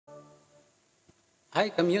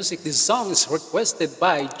Aika Music, this song is requested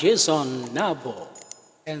by Jason Nabo.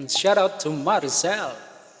 And shout out to Maricel.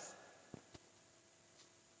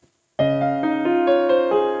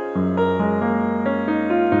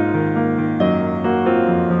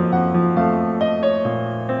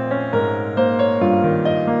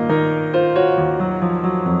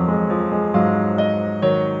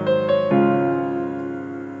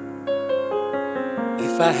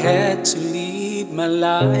 If I had to live my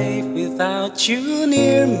life without you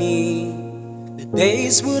near me, the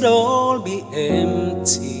days would all be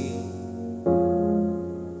empty.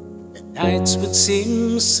 The nights would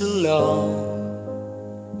seem so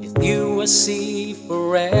long. With you I see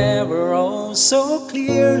forever oh so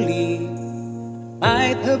clearly.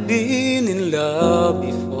 I might have been in love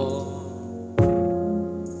before,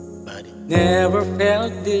 but it never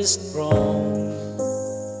felt this strong.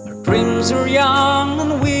 Dreams are young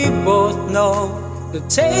and we both know they'll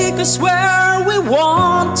take us where we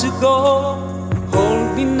want to go.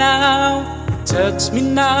 Hold me now, touch me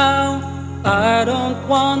now, I don't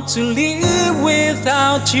want to live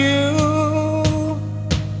without you.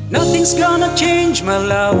 Nothing's gonna change my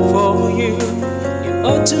love for you. You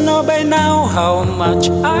ought to know by now how much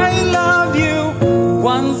I love you.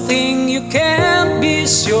 One thing you can't be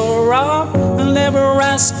sure of, I'll never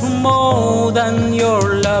ask for more than your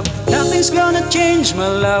love. Nothing's gonna change my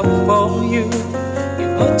love for you. You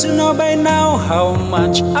ought to know by now how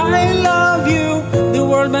much I love you. The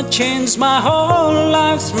world might change my whole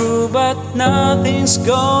life through, but nothing's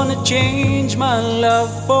gonna change my love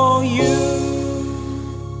for you.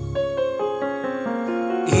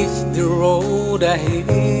 If the road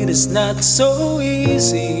ahead is not so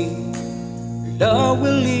easy, love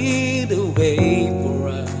will lead the way for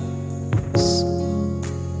us,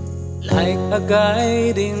 like a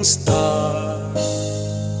guiding star.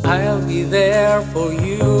 I'll be there for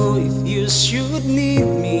you if you should need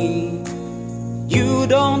me. You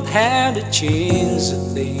don't have to change a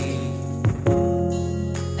thing.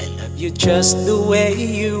 I love you just the way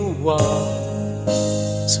you are.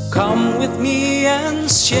 So come with me and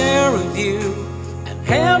share a view, and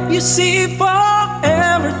help you see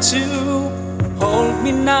forever too. Hold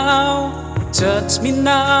me now, touch me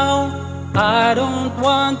now, I don't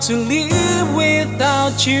want to live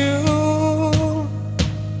without you.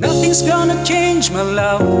 Nothing's gonna change my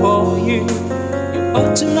love for you. You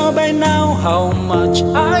ought to know by now how much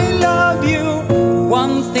I love you.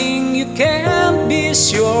 One thing you can't be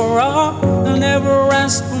sure of, I'll never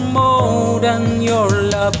ask for more than your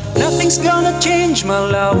love. Nothing's gonna change my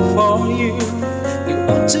love for you. You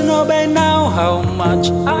ought to know by now how much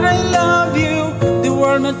I love you. The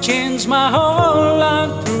world might change my whole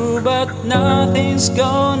life through, but nothing's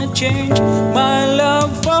gonna change my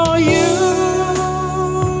love for you.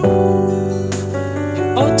 You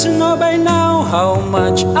ought to know by now how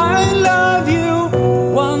much I love you.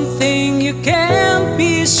 One thing you can't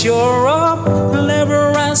be sure of, I'll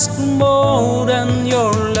never ask for more than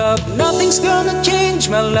your love. Nothing's gonna change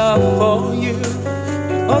my love for you.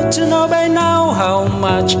 Ought to know by now how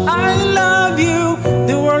much I love you.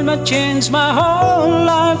 The world might change my whole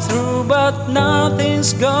life through, but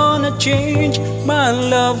nothing's gonna change my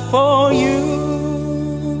love for you.